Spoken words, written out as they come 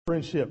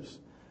friendships.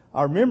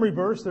 Our memory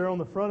verse there on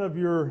the front of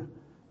your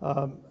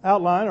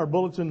outline, our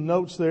bulletin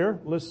notes there.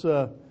 Let's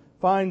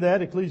find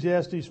that,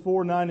 Ecclesiastes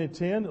 4, 9, and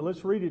 10.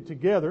 Let's read it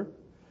together.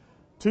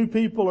 Two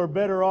people are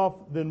better off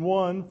than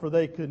one, for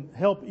they can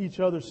help each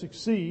other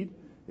succeed.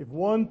 If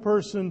one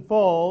person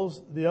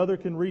falls, the other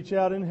can reach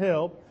out and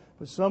help.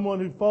 But someone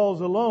who falls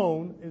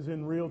alone is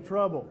in real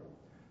trouble.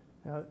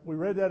 Now, we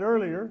read that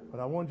earlier, but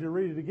I wanted you to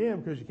read it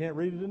again because you can't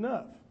read it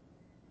enough.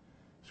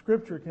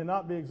 Scripture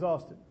cannot be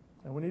exhausted.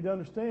 And we need to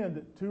understand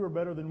that two are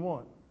better than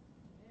one.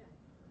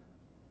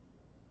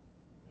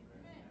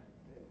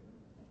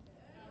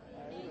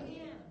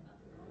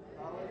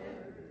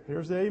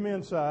 Here's the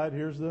amen side.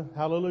 Here's the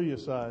hallelujah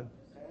side.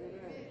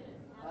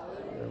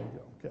 There we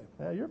go. Okay.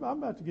 Now I'm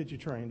about to get you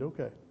trained.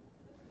 Okay.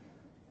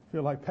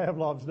 Feel like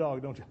Pavlov's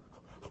dog, don't you?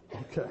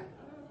 Okay.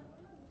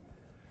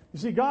 You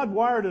see, God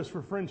wired us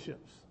for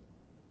friendships.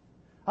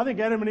 I think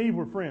Adam and Eve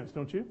were friends,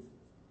 don't you?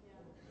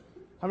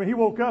 I mean, he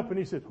woke up and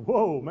he said,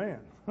 whoa,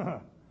 man.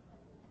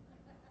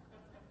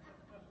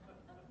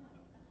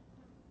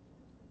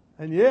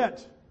 And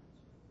yet,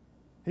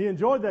 he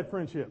enjoyed that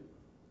friendship.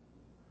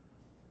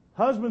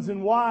 Husbands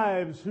and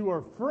wives who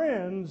are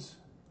friends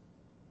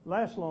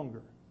last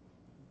longer.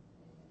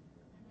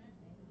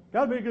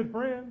 Got to be a good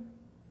friend.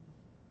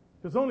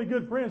 Because only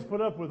good friends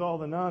put up with all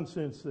the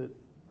nonsense that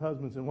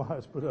husbands and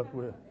wives put up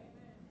with.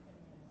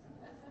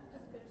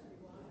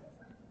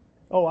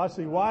 Oh, I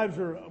see.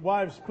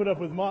 Wives put up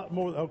with more.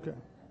 Okay.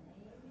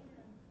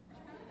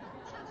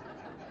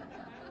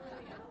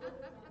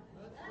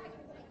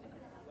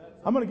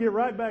 I'm going to get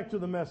right back to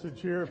the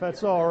message here, if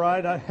that's all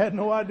right. I had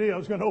no idea I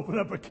was going to open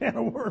up a can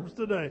of worms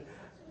today.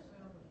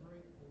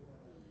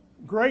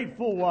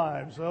 Grateful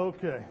wives.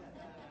 Okay.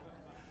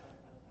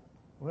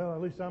 Well,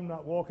 at least I'm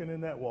not walking in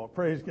that walk.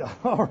 Praise God.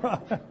 All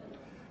right.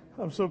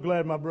 I'm so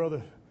glad my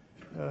brother.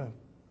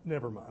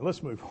 Never mind.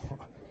 Let's move on.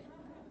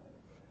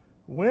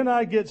 When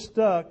I get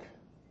stuck,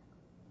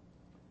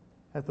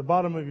 at the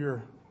bottom of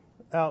your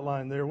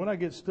outline there, when I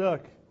get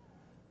stuck,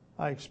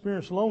 I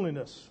experience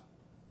loneliness.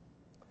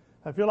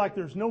 I feel like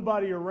there's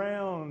nobody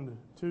around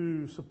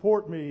to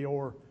support me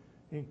or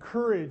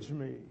encourage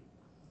me.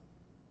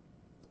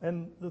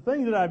 And the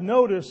thing that I've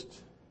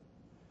noticed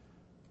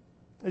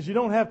is you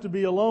don't have to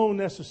be alone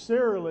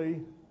necessarily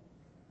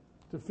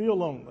to feel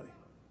lonely.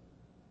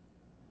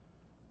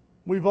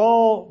 We've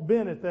all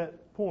been at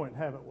that point,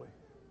 haven't we?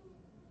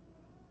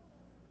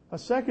 A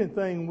second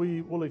thing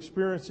we will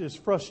experience is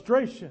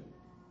frustration.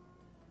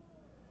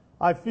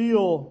 I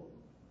feel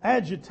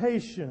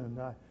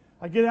agitation.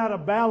 I get out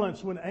of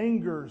balance when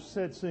anger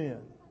sets in.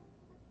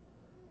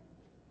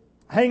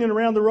 Hanging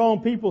around the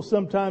wrong people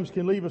sometimes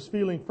can leave us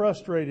feeling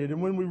frustrated.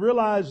 And when we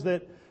realize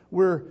that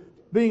we're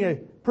being a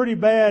pretty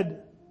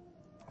bad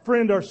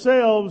friend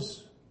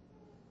ourselves,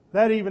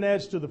 that even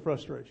adds to the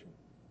frustration.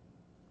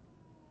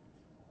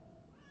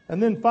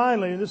 And then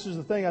finally, and this is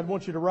the thing I'd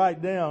want you to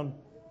write down,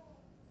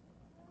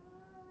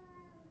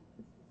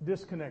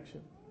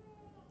 disconnection.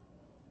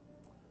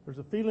 There's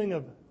a feeling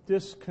of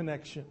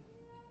disconnection.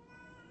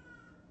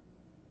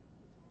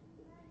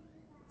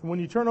 And when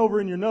you turn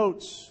over in your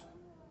notes,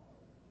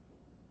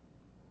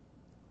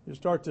 you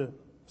start to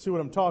see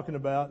what I'm talking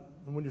about.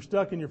 And when you're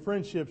stuck in your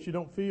friendships, you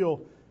don't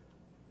feel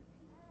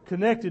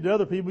connected to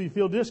other people, you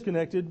feel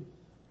disconnected.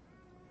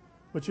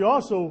 But you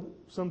also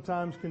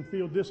sometimes can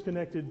feel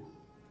disconnected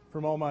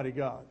from Almighty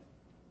God.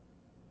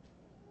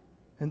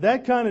 And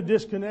that kind of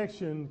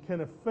disconnection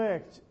can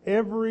affect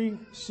every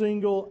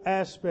single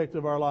aspect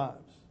of our lives.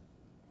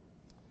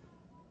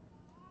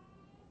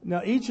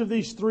 Now, each of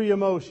these three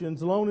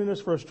emotions,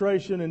 loneliness,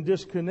 frustration, and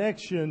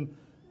disconnection,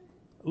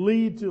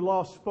 lead to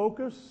lost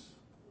focus,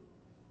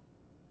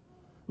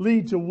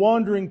 lead to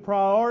wandering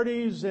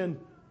priorities, and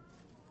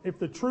if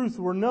the truth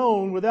were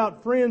known,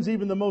 without friends,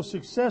 even the most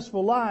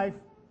successful life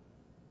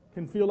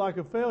can feel like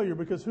a failure,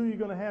 because who are you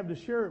going to have to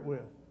share it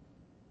with?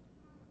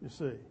 You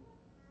see.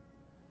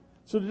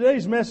 So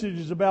today's message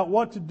is about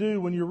what to do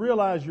when you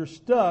realize you're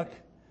stuck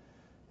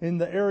in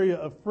the area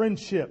of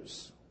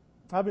friendships.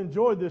 I've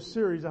enjoyed this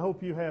series. I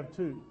hope you have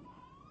too.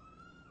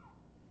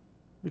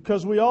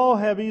 Because we all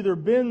have either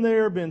been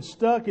there, been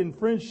stuck in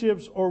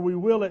friendships, or we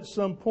will at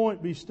some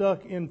point be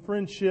stuck in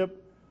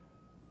friendship.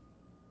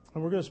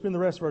 And we're going to spend the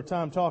rest of our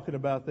time talking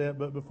about that.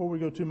 But before we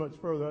go too much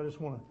further, I just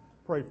want to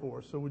pray for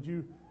us. So would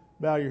you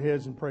bow your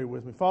heads and pray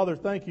with me? Father,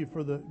 thank you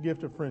for the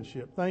gift of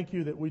friendship. Thank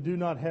you that we do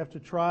not have to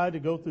try to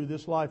go through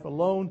this life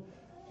alone.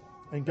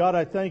 And God,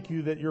 I thank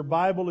you that your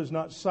Bible is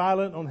not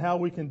silent on how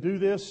we can do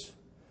this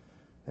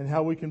and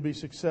how we can be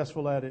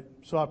successful at it.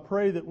 So I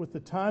pray that with the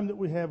time that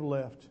we have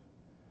left,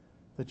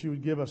 that you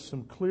would give us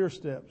some clear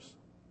steps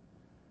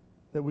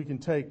that we can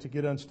take to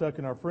get unstuck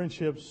in our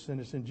friendships.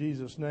 And it's in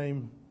Jesus'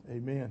 name,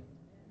 amen.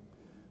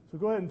 So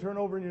go ahead and turn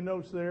over in your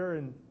notes there,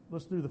 and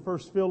let's do the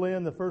first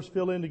fill-in. The first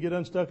fill-in to get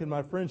unstuck in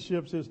my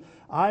friendships is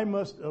I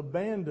must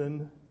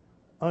abandon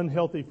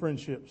unhealthy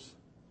friendships.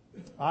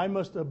 I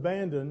must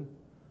abandon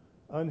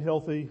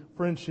unhealthy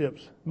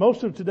friendships.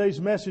 Most of today's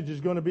message is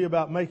going to be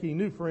about making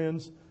new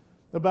friends,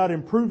 about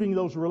improving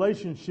those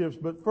relationships.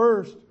 But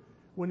first,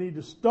 we need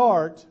to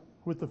start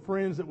with the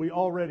friends that we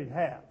already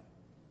have.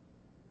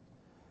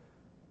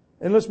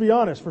 And let's be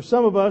honest, for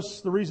some of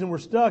us, the reason we're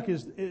stuck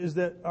is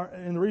that,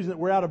 and the reason that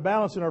we're out of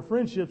balance in our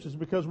friendships is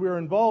because we are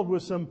involved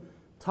with some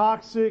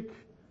toxic,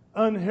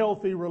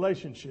 unhealthy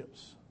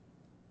relationships.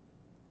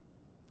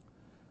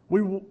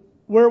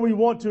 Where we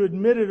want to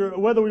admit it, or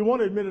whether we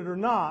want to admit it or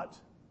not,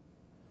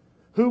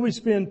 who we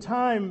spend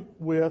time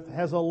with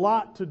has a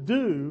lot to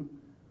do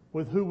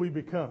with who we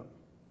become.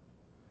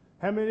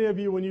 How many of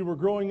you, when you were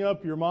growing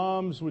up, your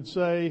moms would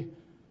say,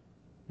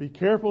 be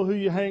careful who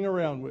you hang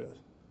around with?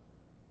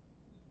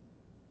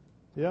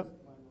 Yep.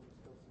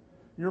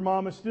 Your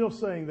mom is still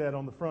saying that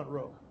on the front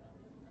row.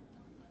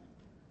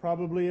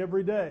 Probably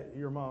every day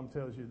your mom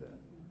tells you that.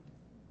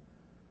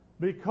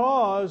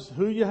 Because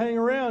who you hang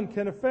around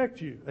can affect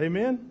you.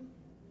 Amen?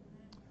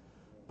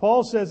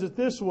 Paul says it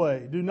this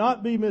way, do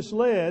not be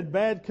misled.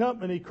 Bad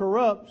company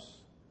corrupts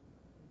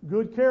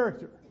good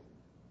character.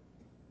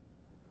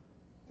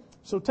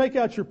 So take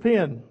out your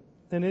pen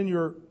and in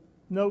your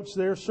notes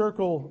there,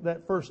 circle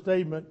that first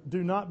statement,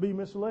 do not be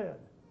misled.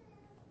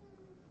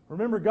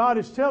 Remember, God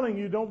is telling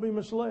you, don't be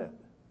misled.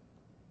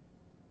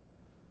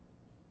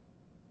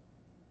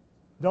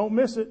 Don't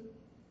miss it.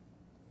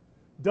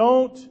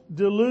 Don't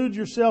delude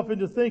yourself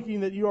into thinking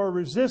that you are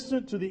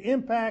resistant to the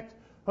impact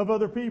of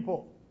other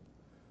people.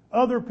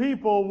 Other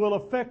people will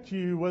affect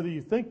you whether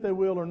you think they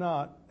will or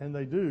not, and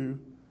they do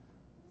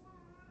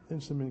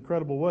in some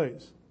incredible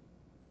ways.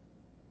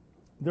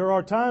 There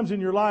are times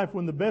in your life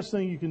when the best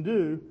thing you can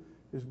do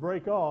is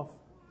break off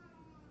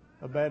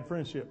a bad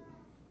friendship,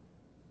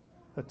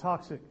 a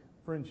toxic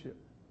friendship.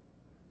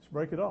 Just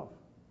break it off.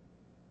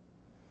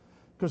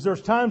 Because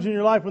there's times in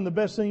your life when the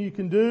best thing you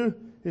can do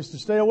is to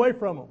stay away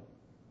from them.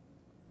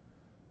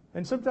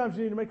 And sometimes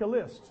you need to make a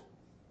list.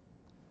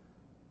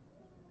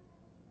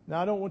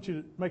 Now, I don't want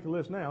you to make a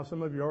list now.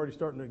 Some of you are already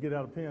starting to get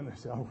out a pen and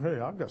say, oh, hey,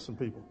 I've got some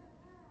people.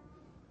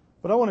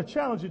 But I want to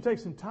challenge you to take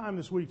some time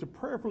this week to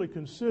prayerfully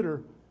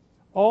consider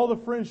all the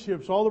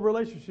friendships, all the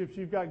relationships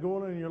you've got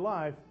going on in your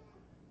life,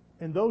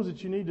 and those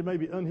that you need to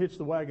maybe unhitch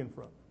the wagon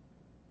from.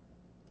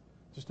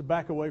 Just to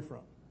back away from.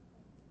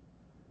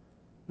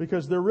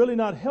 Because they're really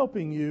not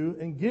helping you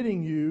and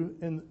getting you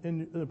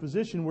in a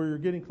position where you're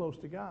getting close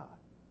to God.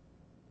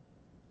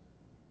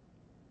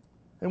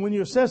 And when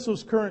you assess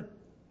those current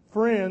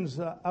friends,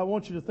 I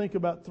want you to think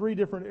about 3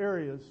 different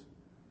areas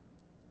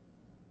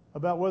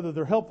about whether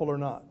they're helpful or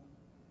not.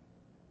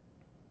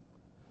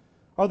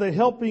 Are they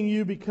helping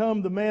you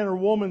become the man or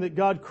woman that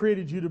God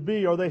created you to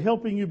be? Are they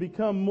helping you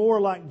become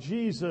more like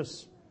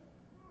Jesus?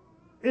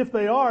 If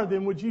they are,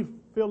 then would you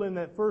fill in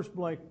that first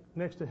blank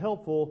next to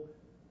helpful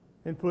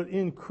and put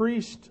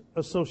increased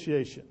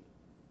association?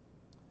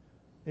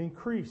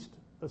 Increased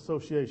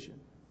association.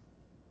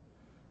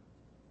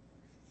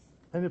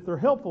 And if they're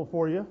helpful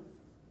for you,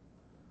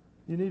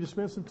 you need to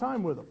spend some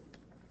time with them.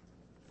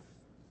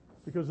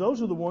 Because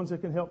those are the ones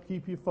that can help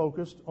keep you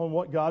focused on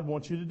what God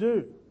wants you to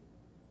do.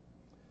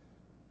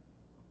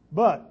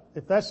 But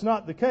if that's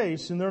not the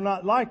case, and they're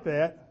not like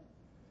that,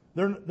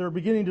 they're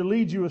beginning to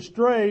lead you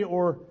astray,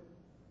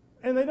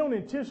 and they don't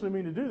intentionally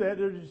mean to do that.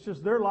 It's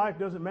just their life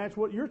doesn't match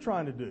what you're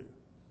trying to do.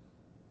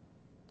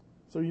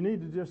 So you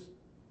need to just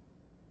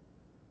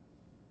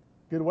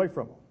get away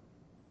from them.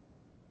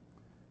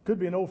 Could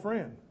be an old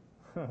friend.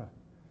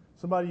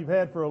 Somebody you've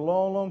had for a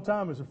long, long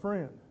time as a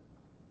friend.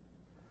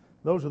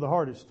 Those are the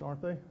hardest,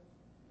 aren't they?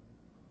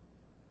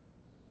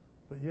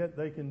 But yet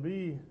it can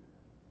be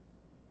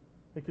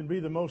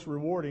the most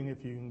rewarding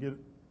if you can get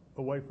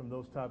away from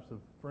those types of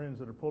friends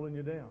that are pulling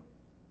you down.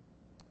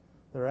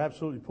 They're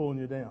absolutely pulling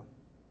you down.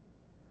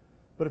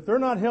 But if they're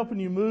not helping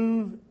you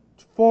move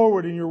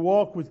forward in your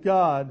walk with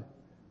God,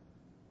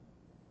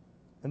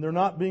 and they're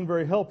not being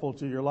very helpful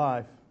to your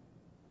life,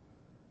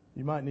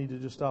 you might need to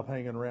just stop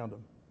hanging around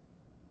them.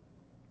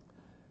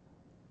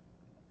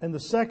 And the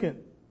second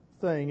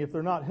thing, if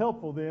they're not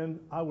helpful,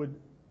 then I would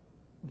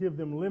give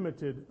them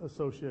limited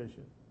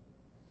association.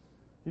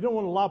 You don't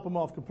want to lop them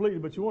off completely,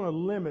 but you want to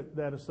limit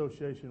that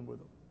association with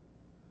them.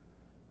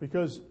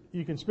 Because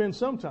you can spend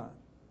some time,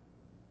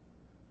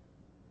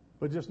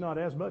 but just not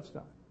as much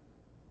time.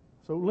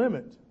 So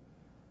limit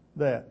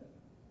that.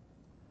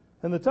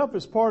 And the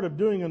toughest part of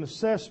doing an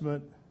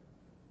assessment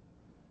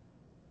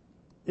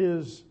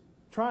is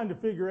trying to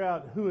figure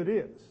out who it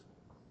is.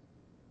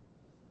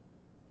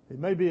 It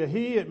may be a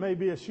he, it may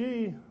be a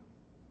she,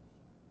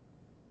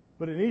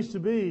 but it needs to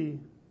be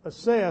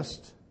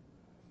assessed.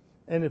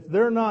 And if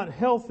they're not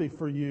healthy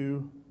for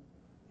you,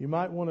 you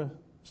might want to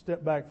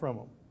step back from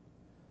them.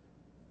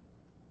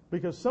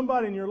 Because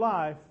somebody in your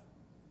life,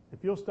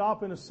 if you'll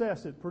stop and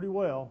assess it pretty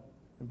well,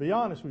 and be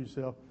honest with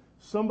yourself,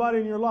 somebody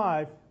in your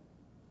life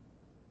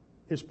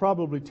is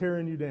probably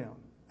tearing you down,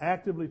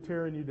 actively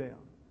tearing you down.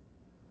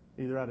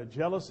 Either out of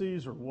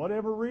jealousies or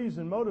whatever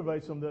reason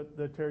motivates them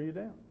that tear you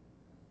down.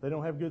 They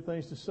don't have good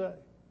things to say.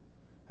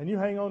 And you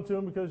hang on to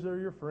them because they're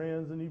your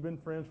friends and you've been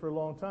friends for a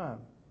long time.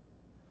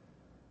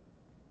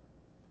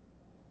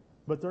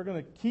 But they're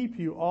going to keep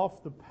you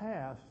off the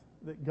path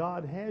that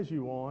God has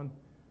you on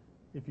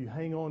if you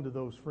hang on to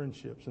those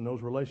friendships and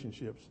those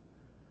relationships.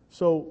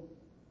 So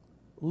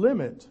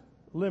limit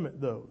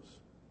those.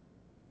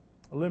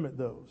 Limit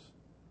those.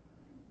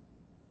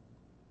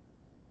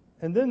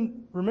 And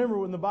then remember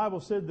when the Bible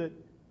said that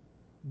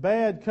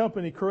bad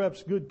company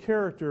corrupts good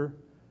character,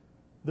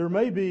 there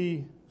may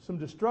be some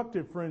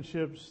destructive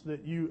friendships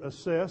that you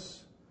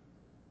assess,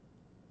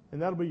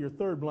 and that'll be your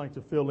third blank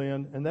to fill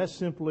in, and that's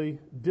simply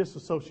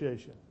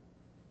disassociation.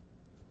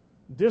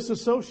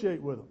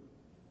 Disassociate with them.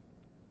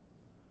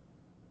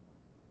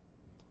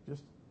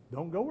 Just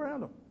don't go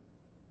around them.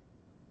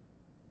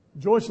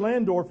 Joyce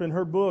Landorf, in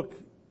her book,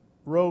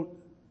 wrote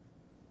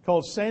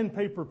called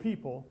Sandpaper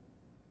People.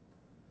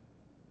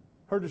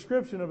 Her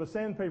description of a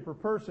sandpaper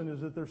person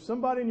is that there's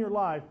somebody in your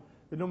life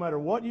that no matter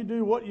what you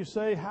do, what you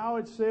say, how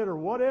it's said, or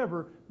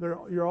whatever,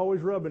 you're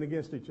always rubbing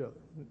against each other.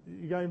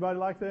 You got anybody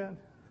like that?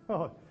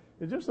 Oh,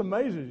 it just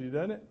amazes you,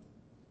 doesn't it?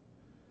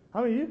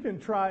 I mean, you can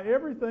try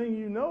everything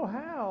you know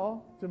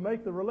how to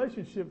make the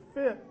relationship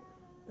fit,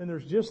 and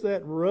there's just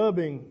that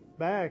rubbing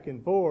back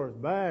and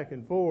forth, back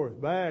and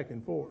forth, back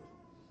and forth.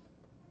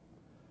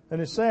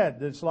 And it's sad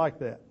that it's like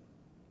that.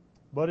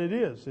 But it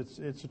is.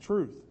 It's a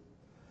truth.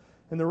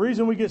 And the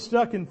reason we get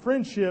stuck in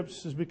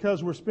friendships is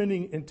because we're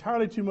spending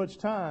entirely too much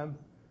time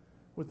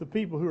with the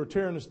people who are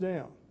tearing us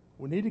down.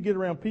 We need to get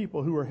around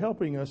people who are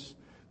helping us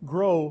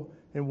grow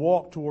and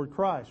walk toward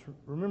Christ.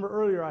 Remember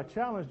earlier I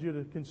challenged you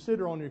to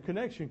consider on your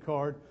connection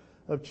card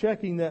of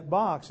checking that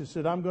box. It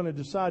said, I'm going to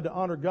decide to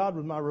honor God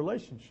with my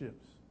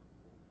relationships.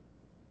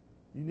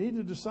 You need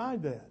to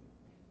decide that.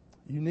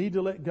 You need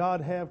to let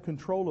God have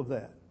control of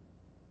that.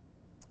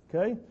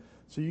 Okay?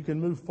 So you can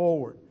move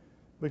forward.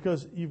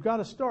 Because you've got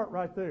to start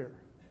right there.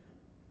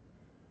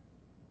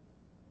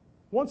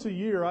 Once a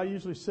year, I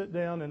usually sit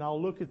down and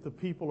I'll look at the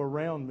people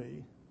around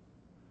me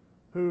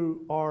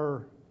who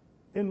are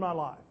in my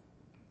life.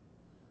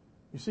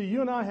 You see,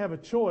 you and I have a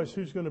choice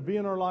who's going to be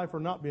in our life or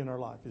not be in our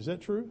life. Is that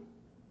true?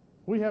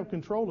 We have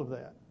control of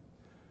that.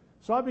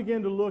 So I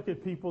began to look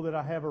at people that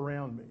I have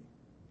around me,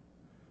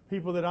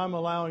 people that I'm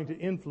allowing to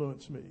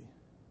influence me.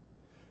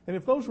 And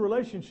if those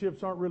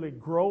relationships aren't really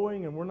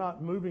growing and we're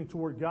not moving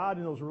toward God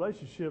in those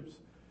relationships,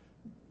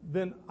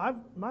 then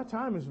my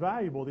time is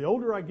valuable. The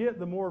older I get,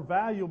 the more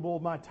valuable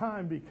my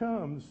time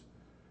becomes.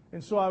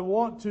 And so I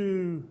want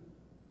to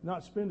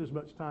not spend as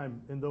much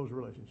time in those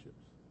relationships.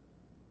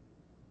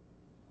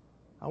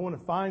 I want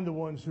to find the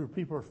ones who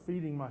people are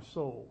feeding my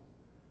soul,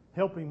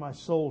 helping my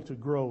soul to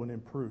grow and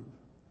improve.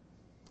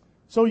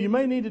 So you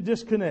may need to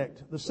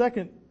disconnect. The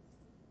second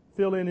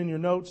fill in your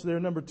notes there,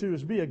 number 2,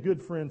 is be a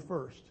good friend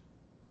first.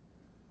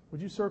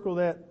 Would you circle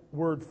that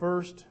word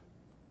first?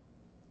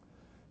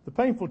 The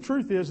painful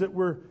truth is that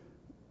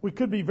we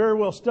could be very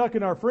well stuck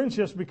in our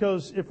friendships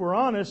because if we're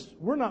honest,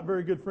 we're not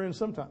very good friends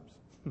sometimes.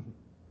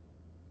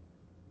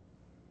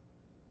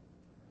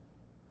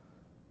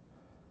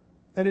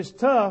 And it's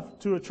tough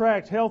to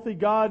attract healthy,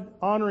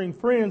 God-honoring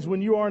friends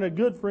when you aren't a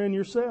good friend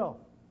yourself.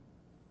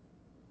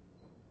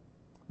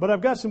 But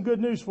I've got some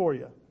good news for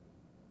you.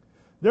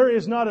 There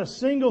is not a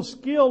single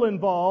skill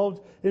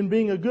involved in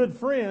being a good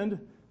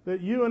friend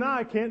that you and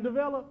I can't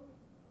develop.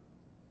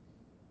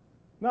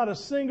 Not a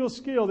single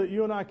skill that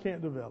you and I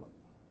can't develop.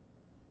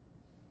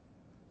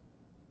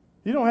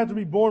 You don't have to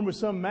be born with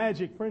some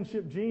magic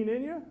friendship gene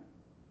in you.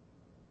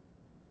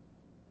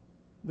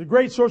 The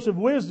great source of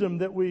wisdom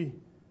that we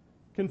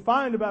can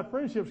find about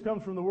friendships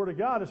comes from the Word of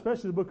God,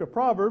 especially the book of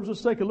Proverbs.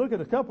 Let's take a look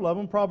at a couple of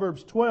them.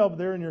 Proverbs 12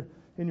 there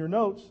in your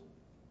notes.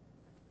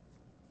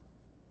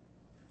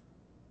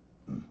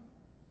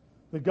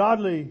 The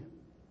godly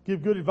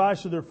give good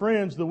advice to their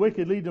friends. The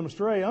wicked lead them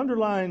astray.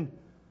 Underline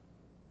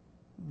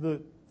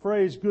the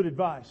phrase good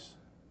advice.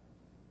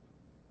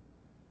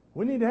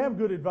 We need to have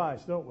good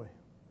advice, don't we?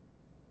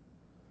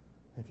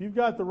 If you've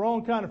got the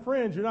wrong kind of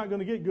friends, you're not going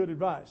to get good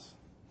advice.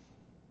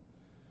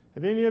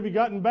 Have any of you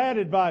gotten bad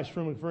advice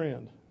from a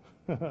friend?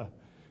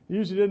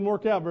 Usually didn't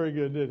work out very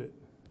good, did it?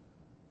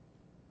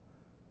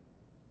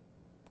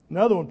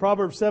 Another one,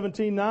 Proverbs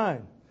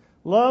 17:9.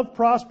 Love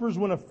prospers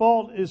when a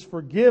fault is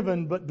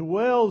forgiven, but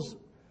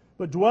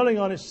dwelling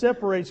on it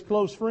separates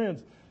close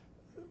friends.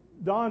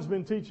 Don's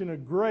been teaching a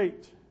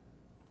great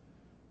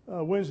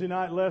Wednesday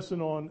night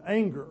lesson on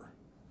anger.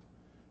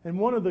 And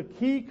one of the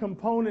key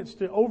components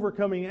to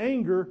overcoming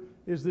anger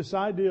is this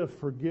idea of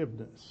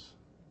forgiveness.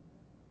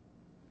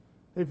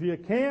 If you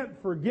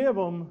can't forgive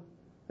them,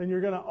 then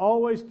you're going to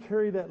always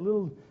carry that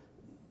little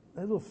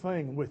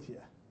thing with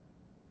you.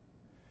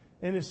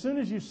 And as soon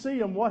as you see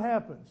them, what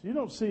happens? You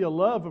don't see a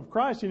love of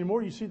Christ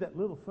anymore. You see that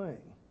little thing.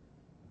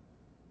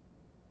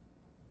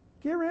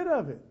 Get rid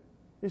of it.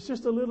 It's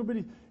just a little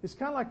bitty. It's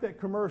kind of like that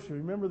commercial.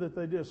 Remember that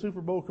they did a Super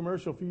Bowl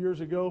commercial a few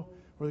years ago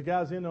where the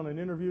guy's in on an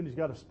interview and he's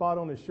got a spot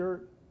on his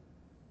shirt.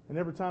 And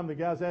every time the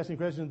guy's asking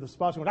questions, the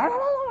spot's going,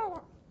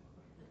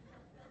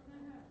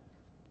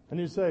 and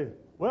you say,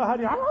 well, how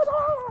do you...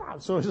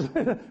 So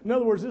in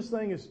other words, this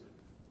thing is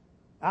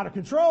out of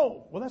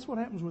control. Well, that's what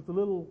happens with the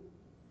little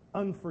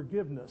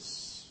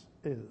unforgiveness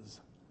is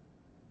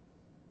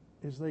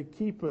they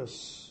keep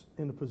us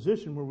in a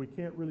position where we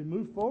can't really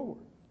move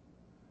forward.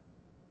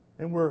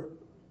 And we're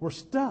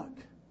stuck.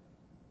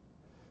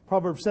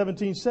 Proverbs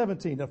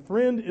 17:17. A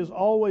friend is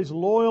always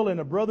loyal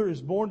and a brother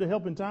is born to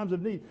help in times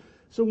of need.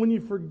 So when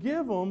you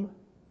forgive them,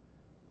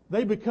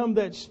 they become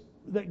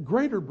that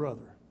greater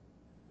brother,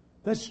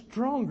 that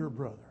stronger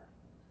brother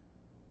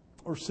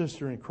or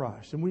sister in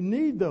Christ. And we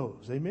need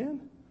those.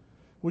 Amen?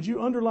 Would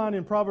you underline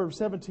in Proverbs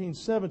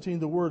 17:17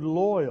 the word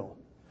loyal?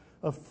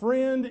 A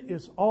friend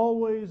is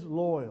always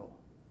loyal.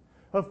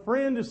 A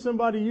friend is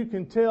somebody you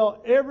can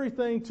tell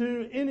everything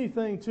to,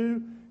 anything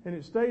to, and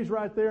it stays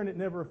right there and it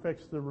never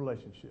affects the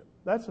relationship.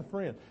 That's a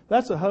friend.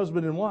 That's a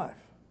husband and wife.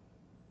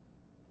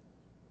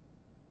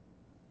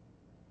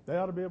 They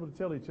ought to be able to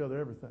tell each other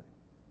everything.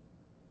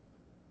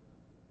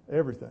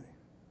 Everything.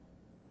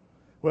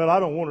 Well, I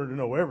don't want her to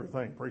know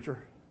everything,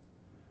 preacher.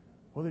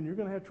 Well, then you're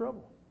going to have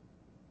trouble.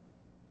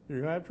 You're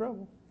going to have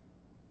trouble.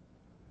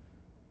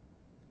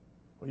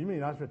 Well, you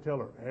mean I should tell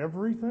her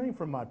everything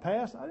from my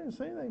past? I didn't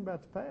say anything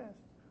about the past.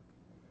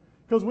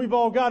 Because we've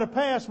all got a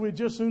past, we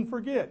just soon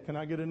forget. Can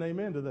I get an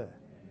amen to that?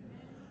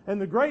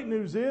 And the great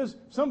news is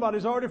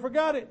somebody's already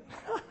forgot it.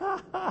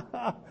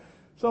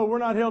 So we're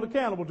not held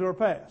accountable to our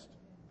past.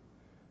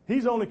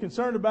 He's only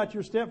concerned about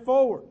your step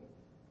forward.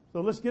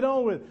 So let's get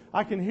on with it.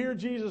 I can hear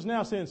Jesus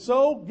now saying,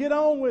 so get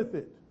on with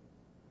it.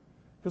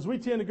 Because we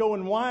tend to go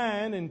and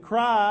whine and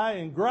cry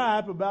and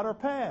gripe about our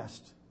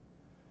past.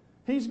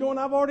 He's going,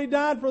 I've already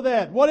died for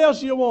that. What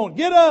else do you want?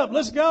 Get up,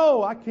 let's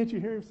go. Can't you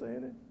hear him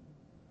saying it?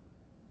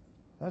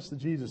 That's the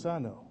Jesus I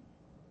know.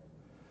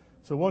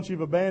 So once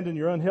you've abandoned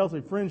your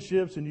unhealthy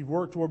friendships and you've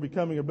worked toward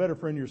becoming a better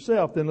friend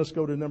yourself, then let's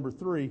go to number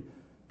 3.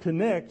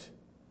 Connect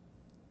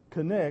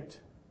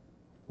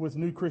with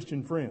new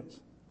Christian friends.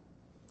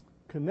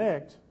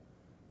 Connect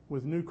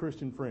with new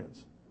Christian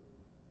friends.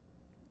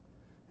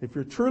 If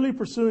you're truly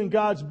pursuing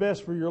God's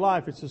best for your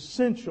life, it's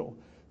essential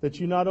that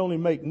you not only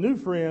make new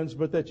friends,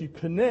 but that you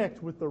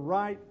connect with the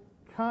right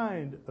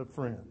kind of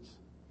friends.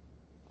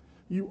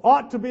 You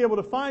ought to be able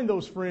to find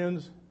those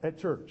friends at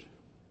church.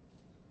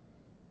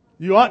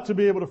 You ought to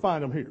be able to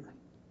find them here.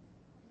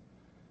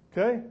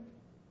 Okay?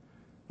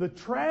 The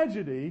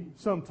tragedy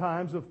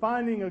sometimes of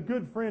finding a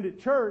good friend at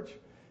church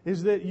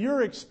is that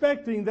you're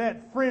expecting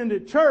that friend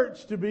at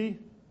church to be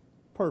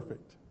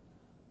perfect.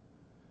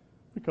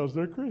 Because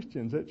they're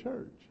Christians at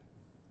church.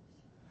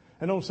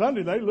 And on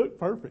Sunday they look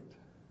perfect.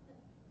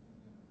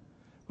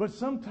 But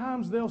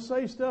sometimes they'll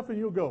say stuff and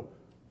you'll go,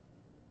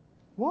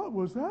 what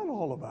was that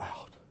all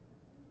about?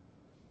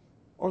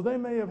 Or they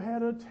may have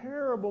had a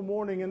terrible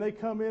morning and they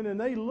come in and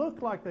they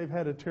look like they've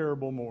had a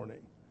terrible morning.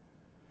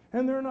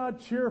 And they're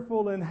not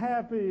cheerful and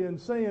happy and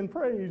saying,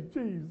 praise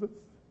Jesus.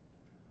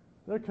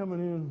 They're coming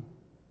in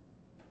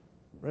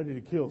ready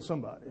to kill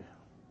somebody.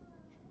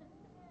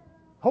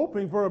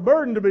 Hoping for a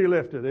burden to be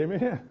lifted.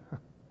 Amen.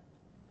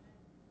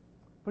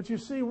 But you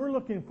see, we're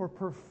looking for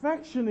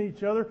perfection in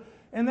each other.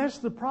 And that's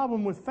the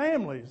problem with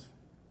families,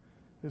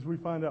 is we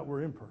find out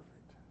we're imperfect.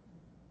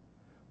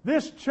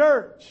 This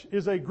church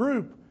is a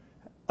group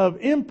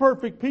of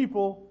imperfect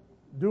people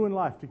doing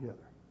life together.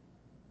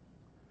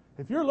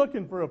 If you're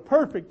looking for a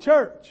perfect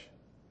church,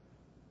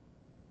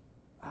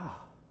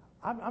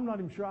 I'm not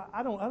even sure.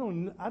 I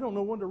don't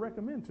know one to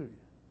recommend to you,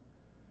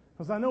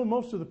 because I know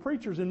most of the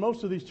preachers in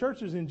most of these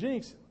churches in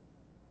Jinx,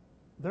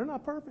 they're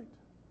not perfect.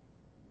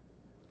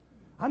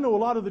 I know a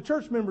lot of the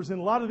church members in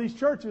a lot of these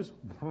churches,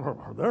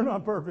 they're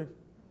not perfect.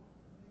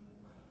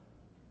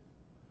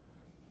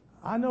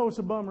 I know it's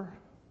a bummer.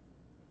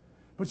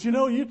 But you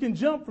know, you can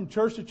jump from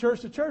church to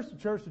church to church to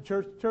church to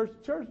church to church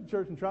to church to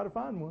church and try to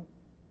find one.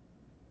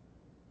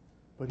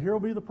 But here will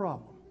be the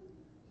problem.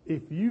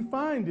 If you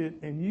find it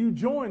and you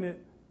join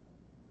it,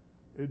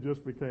 it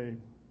just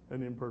became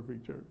an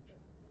imperfect church.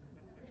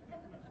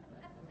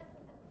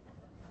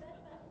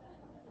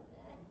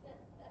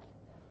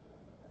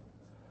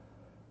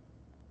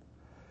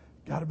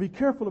 Got to be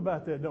careful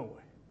about that, don't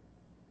we?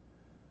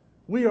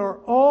 We are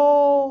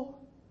all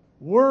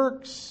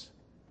works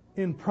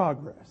in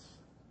progress.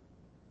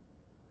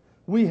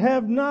 We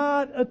have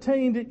not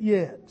attained it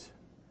yet.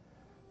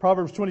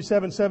 Proverbs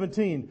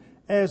 27:17.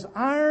 As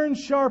iron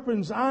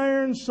sharpens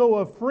iron, so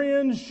a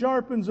friend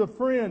sharpens a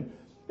friend.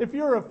 If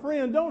you're a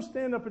friend, don't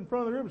stand up in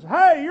front of the room and say,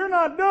 hey, you're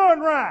not doing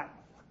right.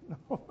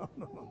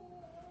 No.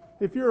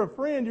 If you're a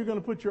friend, you're going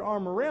to put your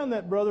arm around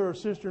that brother or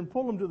sister and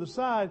pull them to the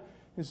side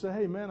and say,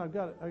 hey, man, I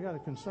got a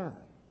concern.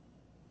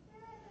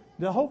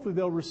 Now, hopefully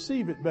they'll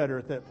receive it better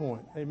at that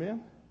point.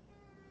 Amen?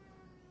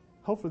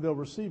 Hopefully they'll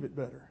receive it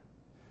better.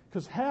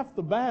 Because half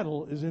the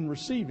battle is in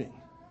receiving.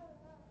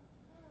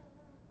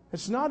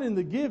 It's not in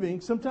the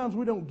giving. Sometimes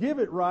we don't give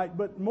it right,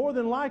 but more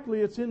than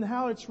likely it's in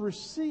how it's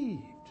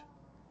received.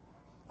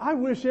 I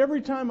wish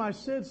every time I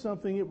said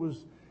something it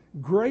was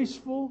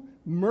graceful,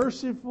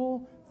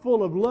 merciful,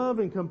 full of love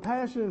and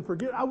compassion and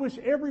forgiveness. I wish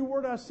every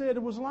word I said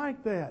it was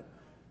like that.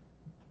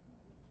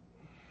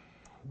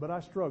 But I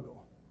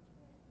struggle.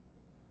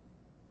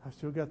 I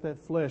still got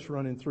that flesh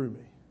running through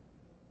me.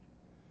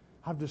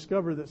 I've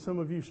discovered that some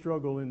of you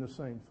struggle in the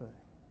same thing.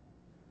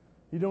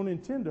 You don't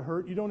intend to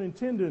hurt. You don't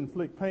intend to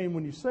inflict pain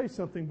when you say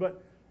something,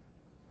 but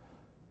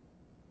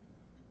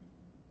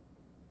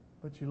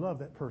But you love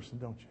that person,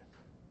 don't you?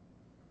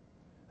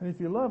 And if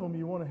you love them,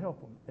 you want to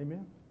help them.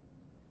 Amen?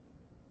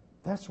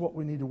 That's what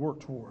we need to work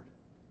toward.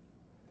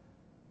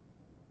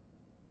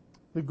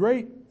 The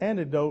great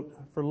antidote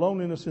for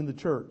loneliness in the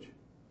church.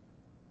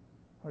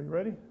 Are you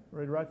ready?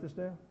 Ready to write this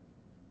down?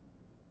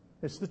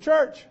 It's the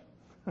church.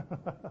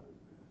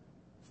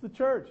 It's the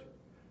church.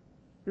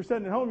 You're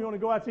sitting at home, you want to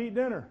go out to eat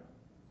dinner.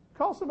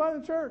 Call somebody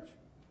in the church.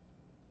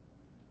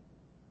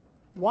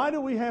 Why do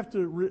we have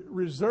to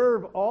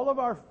reserve all of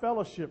our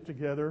fellowship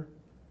together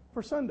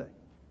for Sunday?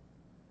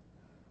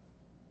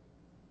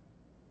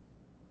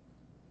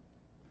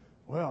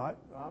 Well,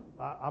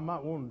 I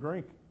might want to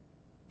drink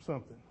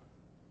something.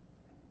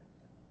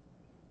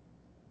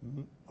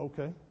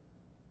 Okay.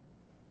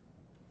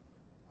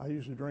 I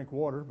usually drink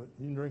water, but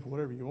you can drink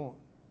whatever you want.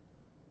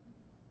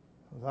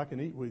 Because I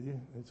can eat with you,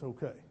 it's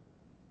okay.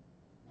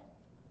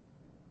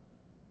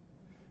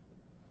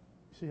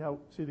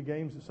 See the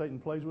games that Satan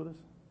plays with us?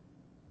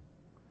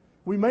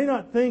 We may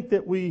not think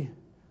that we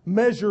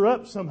measure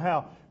up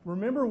somehow.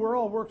 Remember, we're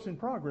all works in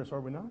progress,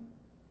 are we not?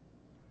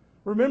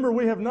 Remember,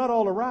 we have not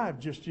all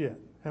arrived just yet,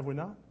 have we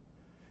not?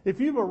 If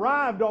you've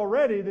arrived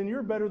already, then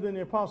you're better than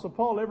the Apostle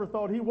Paul ever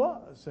thought he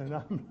was. And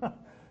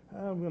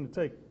I'm going to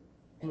take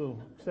a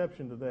little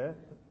exception to that.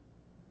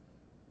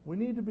 We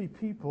need to be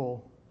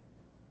people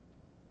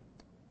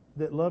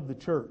that love the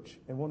church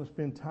and want to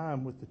spend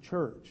time with the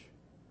church.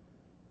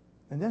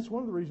 And that's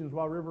one of the reasons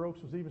why River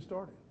Oaks was even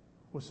started,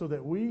 was so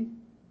that we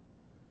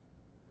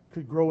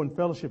could grow in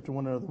fellowship to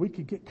one another. We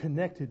could get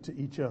connected to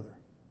each other.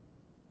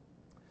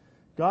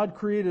 God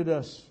created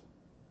us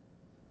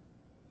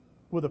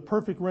with a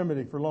perfect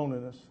remedy for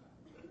loneliness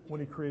when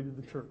He created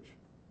the church.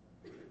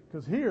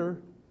 Because here,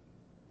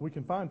 we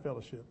can find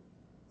fellowship.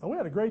 And we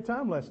had a great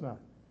time last night.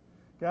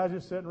 Guys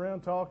just sitting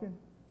around talking.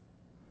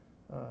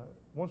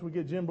 Once we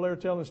get Jim Blair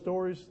telling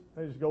stories,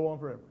 they just go on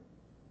forever.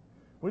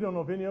 We don't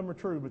know if any of them are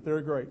true, but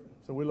they're great,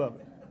 so we love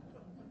it.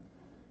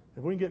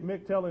 If we can get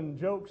Mick telling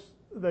jokes,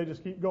 they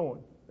just keep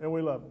going, and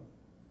we love them.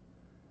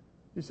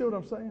 You see what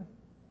I'm saying?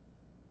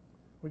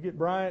 We get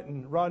Bryant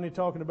and Rodney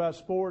talking about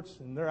sports,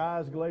 and their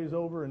eyes glaze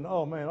over, and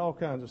oh man, all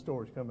kinds of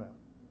stories come out.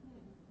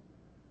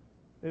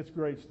 It's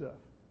great stuff.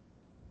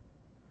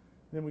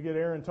 Then we get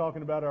Aaron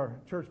talking about our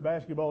church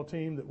basketball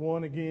team that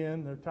won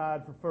again. They're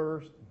tied for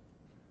first.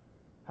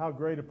 How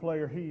great a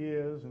player he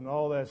is, and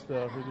all that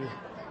stuff.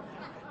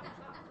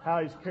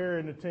 How he's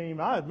carrying the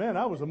team. I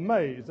was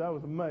amazed.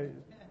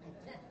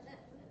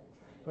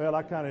 Well,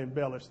 I kind of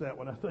embellished that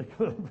one, I think,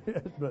 a little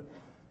bit.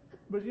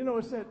 But you know,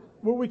 it's that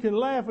where we can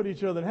laugh at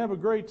each other and have a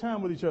great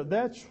time with each other.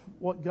 That's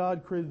what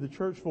God created the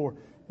church for.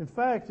 In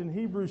fact, in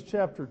Hebrews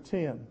chapter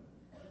 10,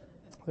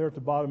 there at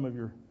the bottom of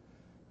your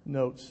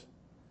notes,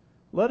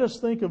 let us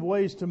think of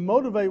ways to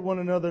motivate one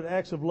another to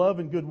acts of love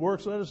and good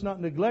works. Let us not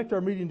neglect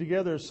our meeting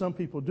together as some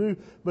people do,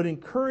 but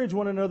encourage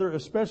one another,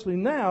 especially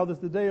now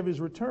that the day of His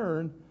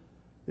return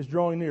is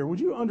drawing near. Would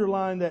you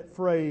underline that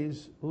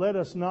phrase, let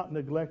us not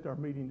neglect our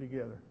meeting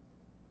together?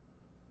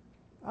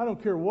 I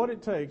don't care what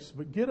it takes,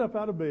 but get up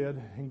out of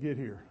bed and get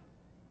here.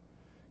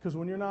 Because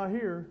when you're not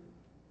here,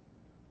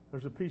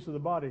 there's a piece of the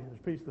body, there's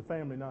a piece of the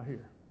family not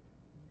here.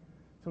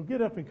 So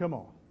get up and come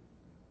on.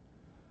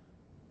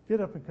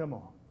 Get up and come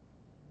on.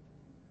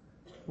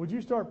 Would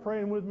you start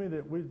praying with me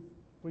that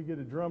we get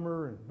a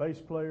drummer and bass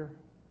player?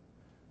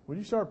 Would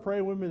you start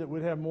praying with me that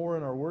we'd have more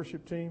in our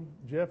worship team?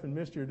 Jeff and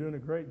Misty are doing a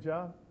great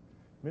job.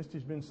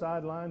 Misty's been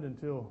sidelined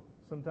until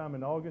sometime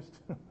in August.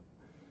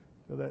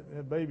 So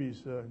that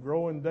baby's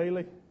growing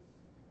daily.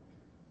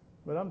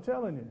 But I'm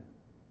telling you,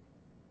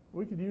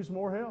 we could use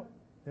more help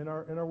in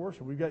our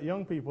worship. We've got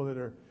young people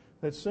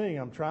that sing.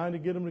 I'm trying to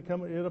get them to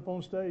get up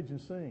on stage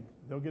and sing.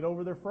 They'll get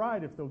over their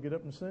fright if they'll get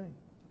up and sing.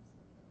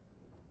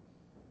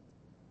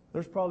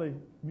 There's probably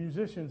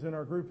musicians in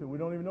our group that we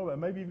don't even know about.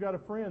 Maybe you've got a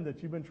friend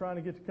that you've been trying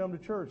to get to come to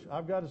church.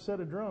 I've got a set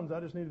of drums. I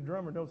just need a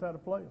drummer who knows how to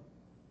play them.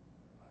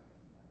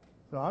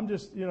 So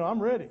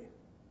I'm ready.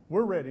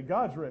 We're ready.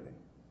 God's ready.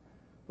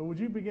 But would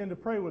you begin to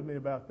pray with me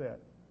about that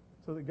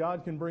so that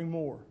God can bring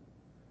more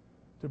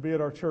to be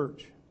at our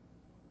church?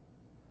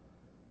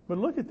 But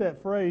look at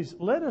that phrase,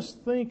 let us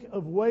think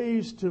of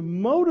ways to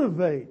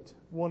motivate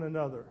one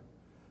another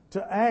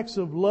to acts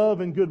of love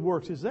and good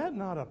works. Is that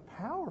not a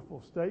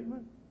powerful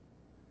statement?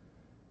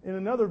 In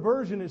another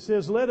version it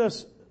says, let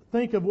us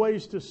think of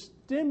ways to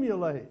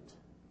stimulate.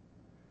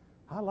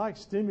 I like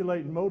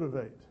stimulate and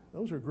motivate.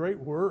 Those are great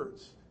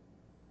words.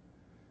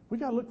 We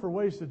got to look for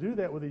ways to do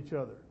that with each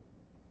other.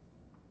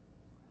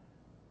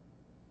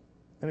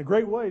 And a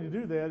great way to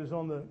do that is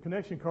on the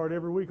connection card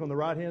every week on the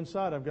right-hand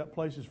side. I've got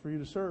places for you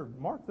to serve.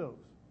 Mark those.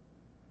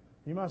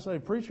 You might say,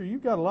 preacher,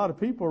 you've got a lot of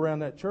people around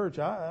that church.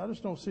 I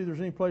just don't see there's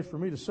any place for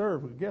me to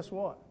serve. But guess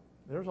what?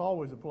 There's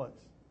always a place.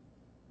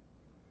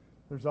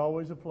 There's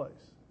always a place.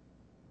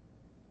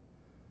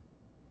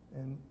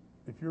 And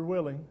if you're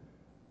willing,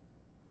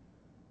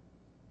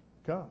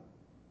 come.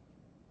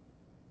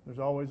 There's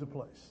always a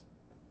place.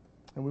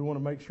 And we want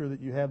to make sure that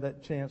you have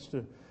that chance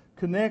to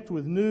connect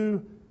with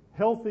new,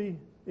 healthy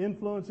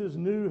influences,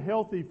 new,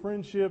 healthy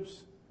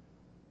friendships,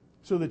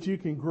 so that you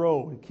can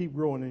grow and keep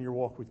growing in your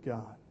walk with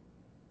God.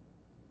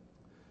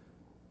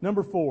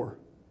 Number 4,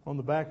 on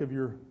the back of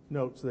your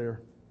notes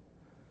there.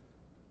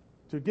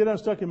 To get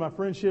unstuck in my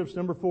friendships,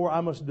 number 4,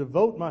 I must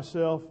devote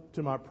myself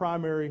to my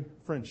primary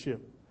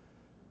friendship.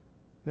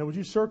 Now, would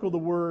you circle the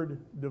word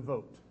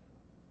devote?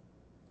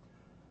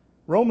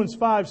 Romans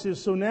 5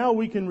 says, so now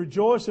we can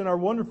rejoice in our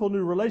wonderful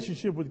new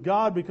relationship with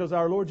God because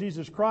our Lord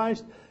Jesus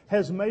Christ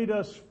has made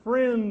us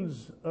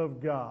friends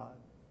of God.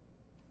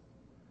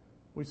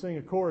 We sing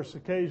a chorus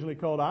occasionally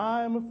called,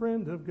 I am a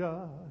friend of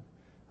God.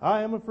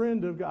 I am a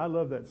friend of God. I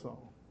love that song.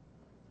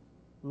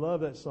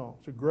 Love that song.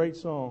 It's a great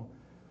song.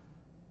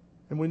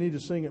 And we need to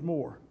sing it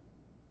more.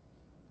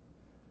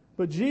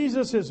 But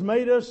Jesus has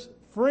made us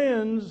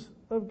friends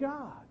of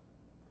God.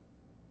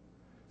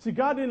 See,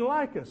 God didn't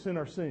like us in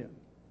our sin.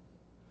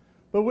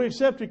 But we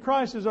accepted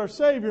Christ as our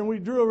Savior and we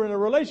drew in a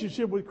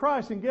relationship with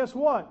Christ. And guess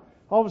what?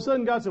 All of a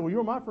sudden God said, well,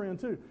 you're my friend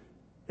too.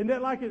 Isn't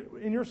that like it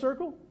in your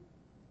circle?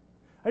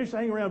 I used to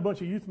hang around a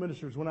bunch of youth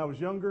ministers when I was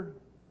younger.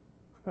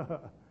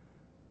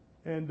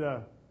 And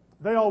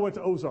they all went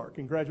to Ozark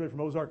and graduated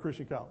from Ozark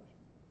Christian College.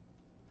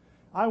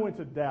 I went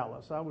to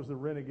Dallas. I was the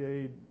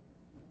renegade,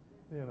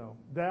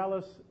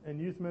 Dallas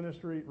and youth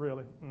ministry,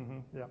 really.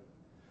 Yeah.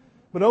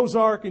 But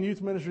Ozark and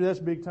youth ministry, that's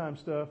big time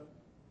stuff.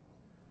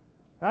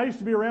 I used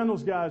to be around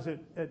those guys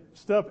at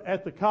stuff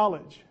at the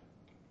college.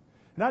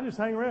 And I just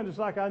hang around just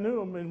like I knew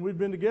them, and we'd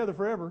been together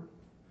forever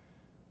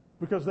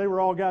because they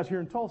were all guys here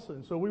in Tulsa,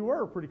 and so we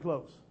were pretty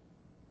close.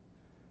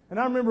 And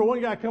I remember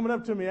one guy coming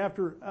up to me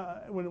after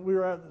when we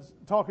were out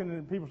talking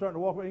and people starting to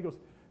walk away. He goes,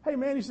 hey,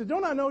 man, he said,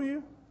 don't I know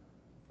you?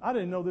 I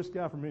didn't know this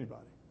guy from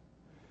anybody.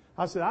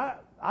 I said,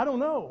 I don't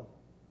know.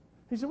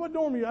 He said, what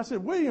dorm are you? I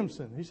said,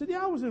 Williamson. He said,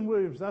 yeah, I was in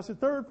Williamson. I said,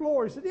 3rd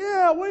floor. He said,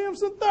 yeah,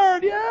 Williamson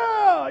 3rd.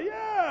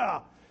 Yeah.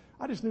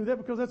 I just knew that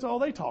because that's all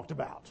they talked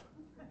about.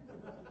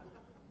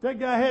 That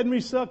guy had me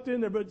sucked in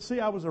there. But see,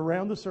 I was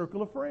around the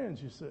circle of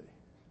friends, you see.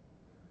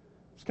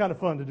 It's kind of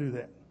fun to do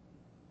that.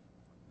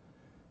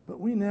 But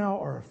we now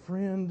are a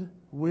friend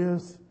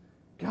with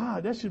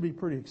God. That should be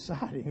pretty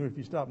exciting if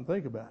you stop and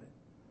think about it.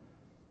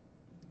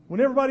 When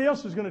everybody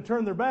else is going to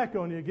turn their back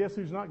on you, guess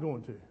who's not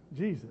going to?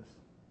 Jesus.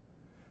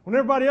 When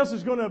everybody else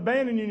is going to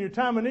abandon you in your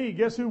time of need,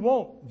 guess who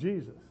won't?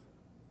 Jesus.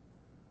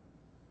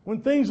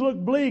 When things look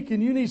bleak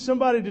and you need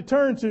somebody to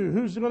turn to,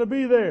 who's going to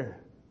be there?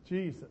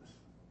 Jesus.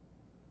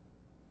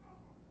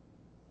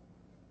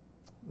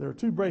 There are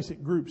 2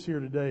 basic groups here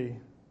today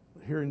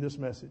hearing this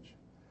message.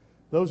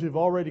 Those who have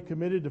already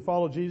committed to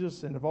follow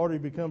Jesus and have already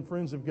become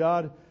friends of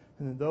God,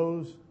 and then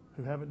those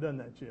who haven't done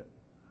that yet.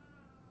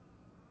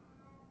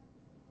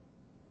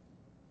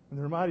 And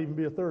there might even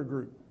be a 3rd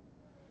group,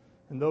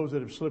 and those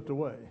that have slipped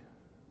away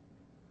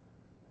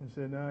and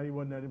said, no, he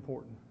wasn't that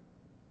important.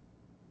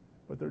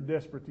 But they're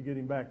desperate to get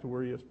him back to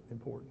where he is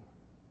important.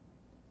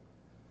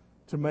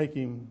 To make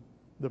him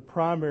the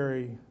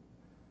primary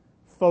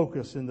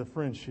focus in the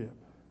friendship.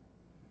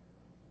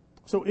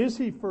 So is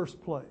he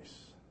first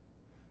place?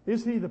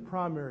 Is he the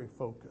primary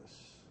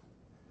focus?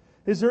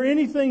 Is there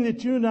anything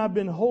that you and I have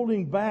been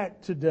holding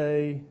back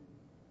today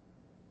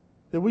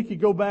that we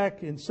could go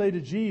back and say to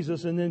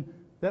Jesus, and then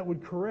that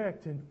would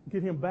correct and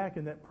get him back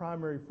in that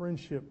primary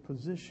friendship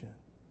position?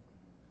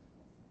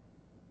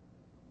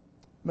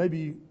 Maybe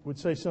you would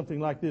say something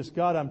like this: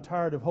 God, I'm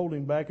tired of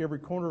holding back. Every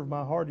corner of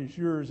my heart is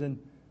yours. And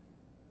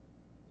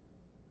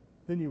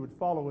then you would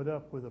follow it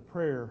up with a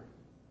prayer,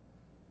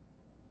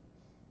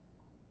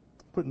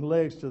 putting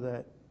legs to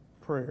that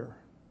prayer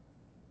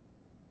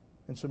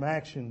and some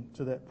action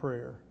to that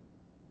prayer,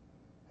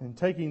 and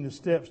taking the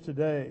steps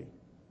today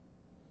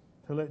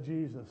to let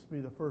Jesus be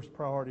the first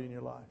priority in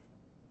your life.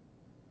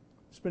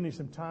 Spending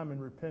some time in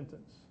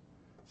repentance,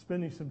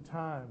 spending some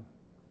time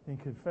in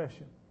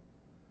confession.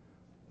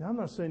 Now, I'm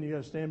not saying you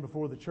got to stand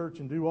before the church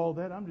and do all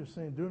that. I'm just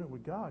saying doing it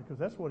with God, because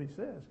that's what he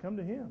says. Come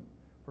to him.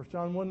 1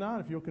 John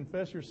 1:9, if you'll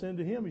confess your sin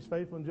to him, he's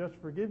faithful and just to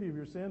forgive you of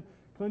your sin,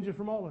 cleanse you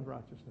from all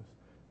unrighteousness.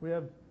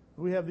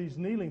 We have these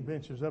kneeling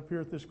benches up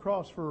here at this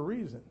cross for a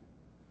reason.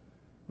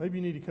 Maybe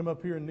you need to come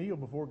up here and kneel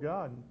before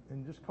God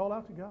and just call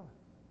out to God.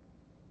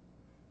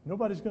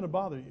 Nobody's going to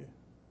bother you.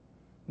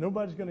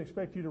 Nobody's going to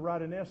expect you to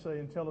write an essay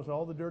and tell us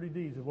all the dirty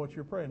deeds of what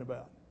you're praying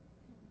about.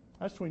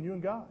 That's between you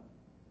and God.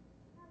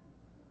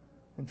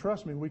 And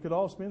trust me, we could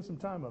all spend some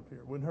time up here.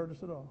 It wouldn't hurt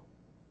us at all.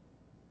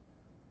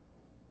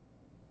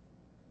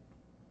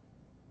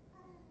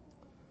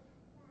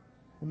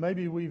 And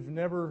maybe we've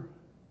never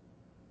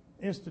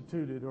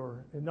instituted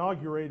or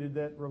inaugurated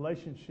that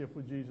relationship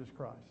with Jesus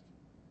Christ.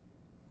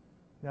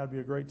 Now would be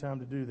a great time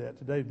to do that.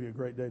 Today would be a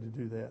great day to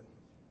do that.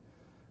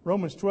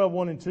 Romans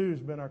 12:1 and 2 has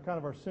been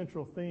our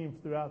central theme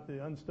throughout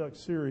the Unstuck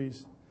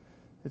series.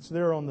 It's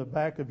there on the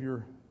back of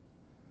your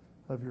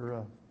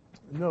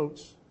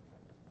notes.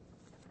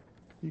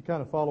 You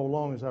kind of follow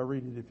along as I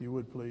read it, if you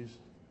would, please.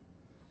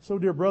 So,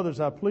 dear brothers,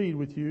 I plead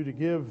with you to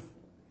give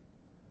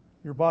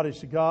your bodies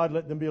to God.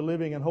 Let them be a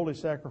living and holy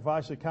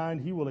sacrifice, a kind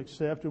he will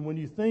accept. And when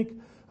you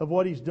think of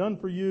what he's done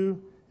for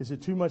you, is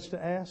it too much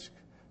to ask?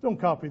 Don't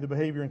copy the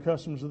behavior and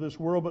customs of this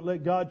world, but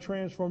let God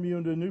transform you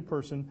into a new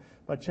person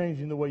by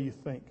changing the way you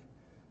think.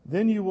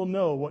 Then you will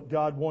know what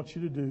God wants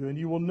you to do, and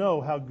you will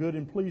know how good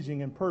and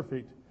pleasing and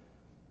perfect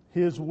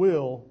His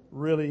will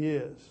really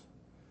is.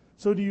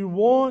 So do you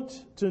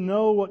want to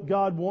know what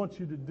God wants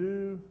you to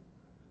do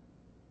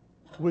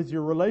with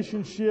your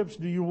relationships?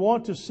 Do you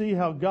want to see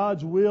how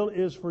God's will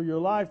is for your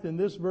life? Then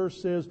this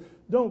verse says,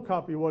 don't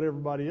copy what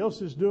everybody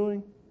else is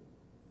doing.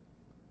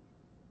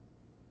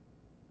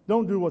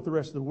 Don't do what the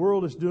rest of the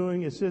world is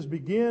doing. It says,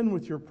 begin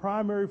with your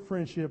primary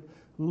friendship.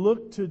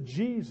 Look to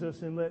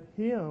Jesus and let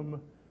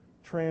Him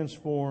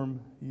transform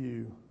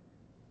you.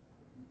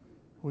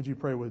 Would you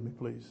pray with me,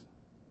 please?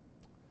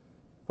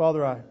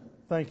 Father, I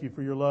thank you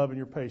for your love and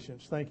your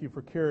patience. Thank you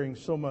for caring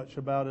so much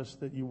about us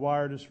that you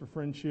wired us for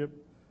friendship,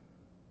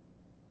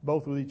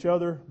 both with each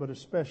other, but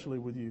especially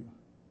with you.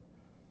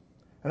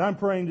 And I'm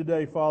praying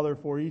today, Father,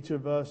 for each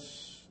of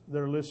us that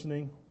are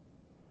listening,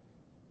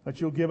 that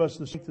you'll give us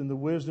the strength and the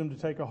wisdom to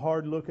take a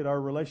hard look at our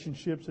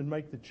relationships and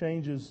make the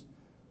changes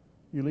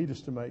you lead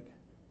us to make.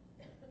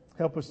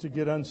 Help us to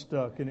get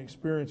unstuck and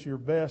experience your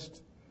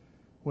best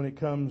when it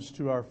comes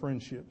to our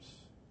friendships.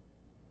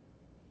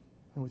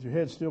 And with your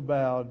head still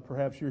bowed,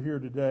 perhaps you're here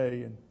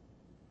today and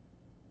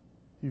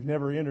you've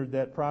never entered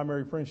that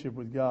primary friendship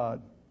with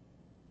God.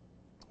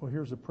 Well,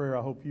 here's a prayer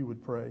I hope you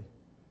would pray.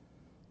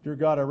 Dear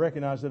God, I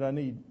recognize that I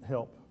need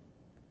help,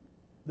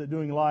 that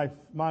doing life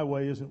my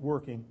way isn't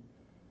working.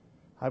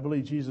 I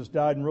believe Jesus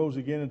died and rose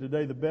again, and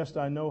today, the best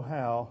I know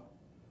how,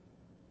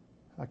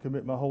 I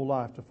commit my whole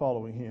life to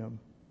following Him.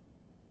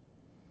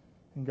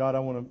 And God, I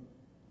want to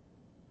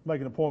make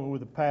an appointment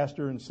with a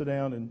pastor and sit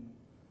down and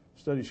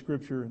study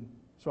Scripture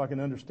so I can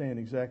understand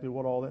exactly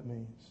what all that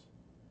means.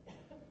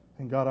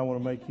 And God, I want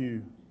to make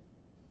you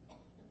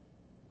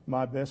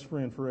my best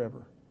friend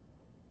forever,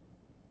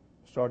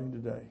 starting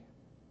today.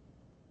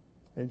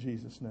 In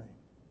Jesus' name,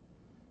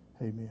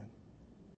 amen.